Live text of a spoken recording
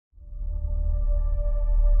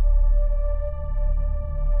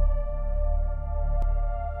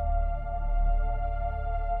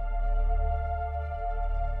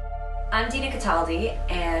I'm Dina Cataldi,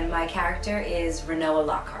 and my character is Renoa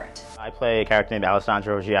Lockhart. I play a character named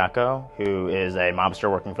Alessandro Giacco, who is a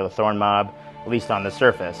mobster working for the Thorn Mob, at least on the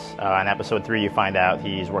surface. In episode 3, you find out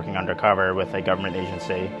he's working undercover with a government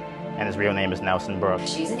agency, and his real name is Nelson Brooks.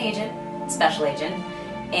 She's an agent, special agent,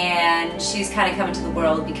 and she's kind of come into the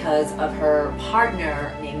world because of her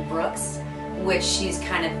partner named Brooks, which she's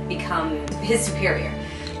kind of become his superior.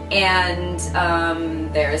 And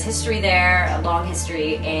there is history there, a long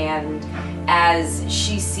history, and as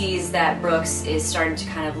she sees that Brooks is starting to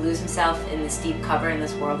kind of lose himself in this deep cover in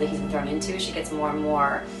this world that he's been thrown into, she gets more and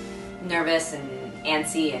more nervous and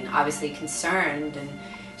antsy and obviously concerned, and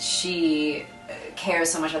she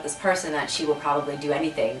cares so much about this person that she will probably do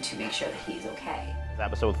anything to make sure that he's okay. As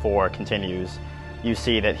episode 4 continues, you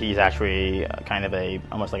see that he's actually kind of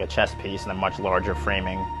almost like a chess piece in a much larger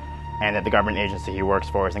framing, and that the government agency he works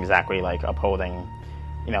for isn't exactly like upholding,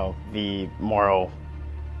 you know, the moral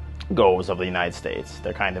goals of the United States.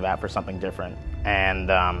 They're kind of out for something different,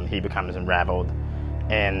 and he becomes unraveled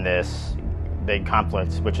in this big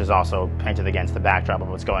conflict, which is also painted against the backdrop of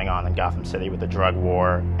what's going on in Gotham City with the drug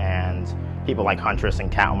war and people like Huntress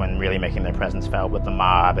and Catwoman really making their presence felt with the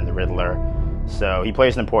mob and the Riddler. So he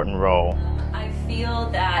plays an important role. I feel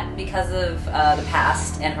that because of the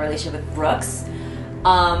past and her relationship with Brooks,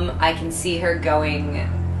 I can see her going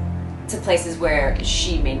to places where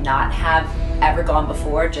she may not have ever gone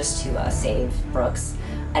before just to save Brooks.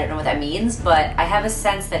 I don't know what that means, but I have a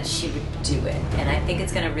sense that she would do it, and I think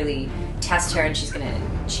it's going to really test her, and she's going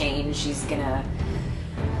to change. She's going to,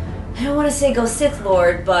 I don't want to say go Sith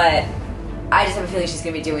Lord, but I just have a feeling she's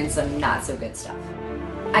going to be doing some not so good stuff.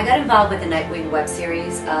 I got involved with the Nightwing web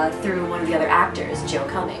series through one of the other actors, Joe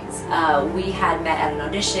Cummings. We had met at an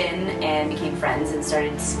audition and became friends and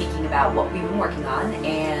started speaking about what we've been working on,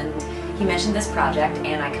 and he mentioned this project,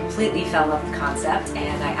 and I completely fell in love with the concept,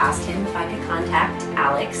 and I asked him if I could contact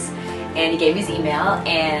Alex, and he gave me his email,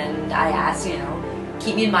 and I asked, you know,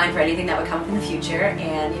 keep me in mind for anything that would come up in the future,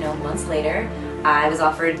 and, you know, months later, I was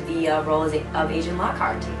offered the role of Agent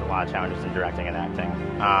Lockhart. There's a lot of challenges in directing and acting.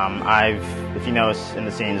 If you notice in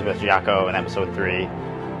the scenes with Giacco in episode 3,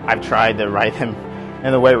 I've tried to write him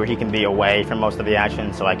in a way where he can be away from most of the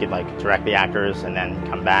action, so I could like direct the actors and then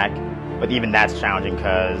come back. But even that's challenging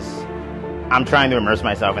because I'm trying to immerse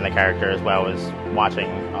myself in the character as well as watching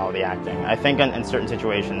all the acting. I think in certain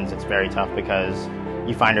situations it's very tough because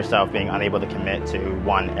you find yourself being unable to commit to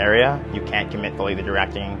one area. You can't commit fully to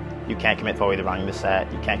directing, you can't commit fully to running the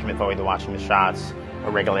set, you can't commit fully to watching the shots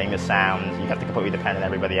or regulating the sounds. You have to completely depend on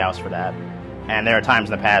everybody else for that. And there are times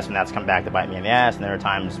in the past when that's come back to bite me in the ass, and there are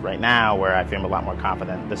times right now where I feel a lot more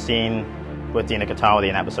confident. The scene with Dina Cataldi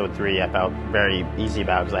in episode 3 I felt very easy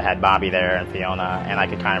about because I had Bobby there and Fiona, and I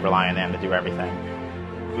could kind of rely on them to do everything.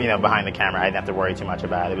 You know, behind the camera I didn't have to worry too much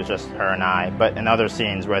about it. It was just her and I. But in other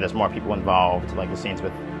scenes where there's more people involved, like the scenes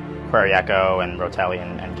with Queriaco and Rotelli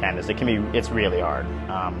and Candace, it's really hard.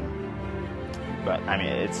 But I mean,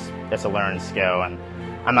 it's a learned skill, and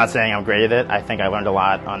I'm not saying I'm great at it. I think I learned a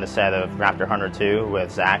lot on the set of Raptor Hunter 2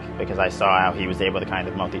 with Zach, because I saw how he was able to kind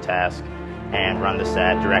of multitask and run the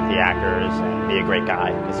set, direct the actors, and be a great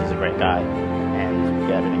guy, because he's a great guy, and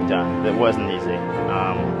get everything done. It wasn't easy.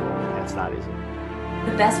 It's not easy.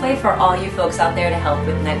 The best way for all you folks out there to help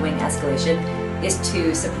with Nightwing Escalation is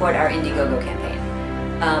to support our Indiegogo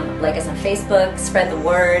campaign. Like us on Facebook, spread the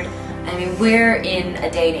word. I mean, we're in a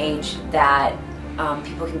day and age that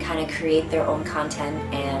people can kind of create their own content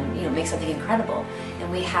and, you know, make something incredible.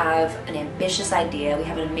 And we have an ambitious idea, we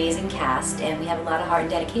have an amazing cast, and we have a lot of heart and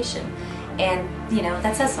dedication. And, you know,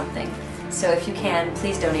 that says something. So if you can,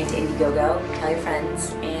 please donate to Indiegogo, tell your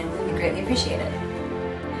friends, and we would greatly appreciate it.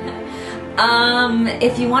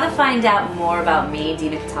 If you want to find out more about me,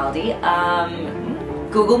 Dina Cataldi,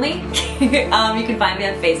 Google me. You can find me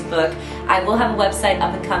on Facebook. I will have a website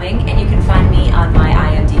up and coming, and you can find me on my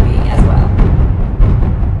IMDb as well.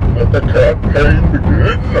 Let the campaign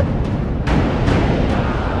begin!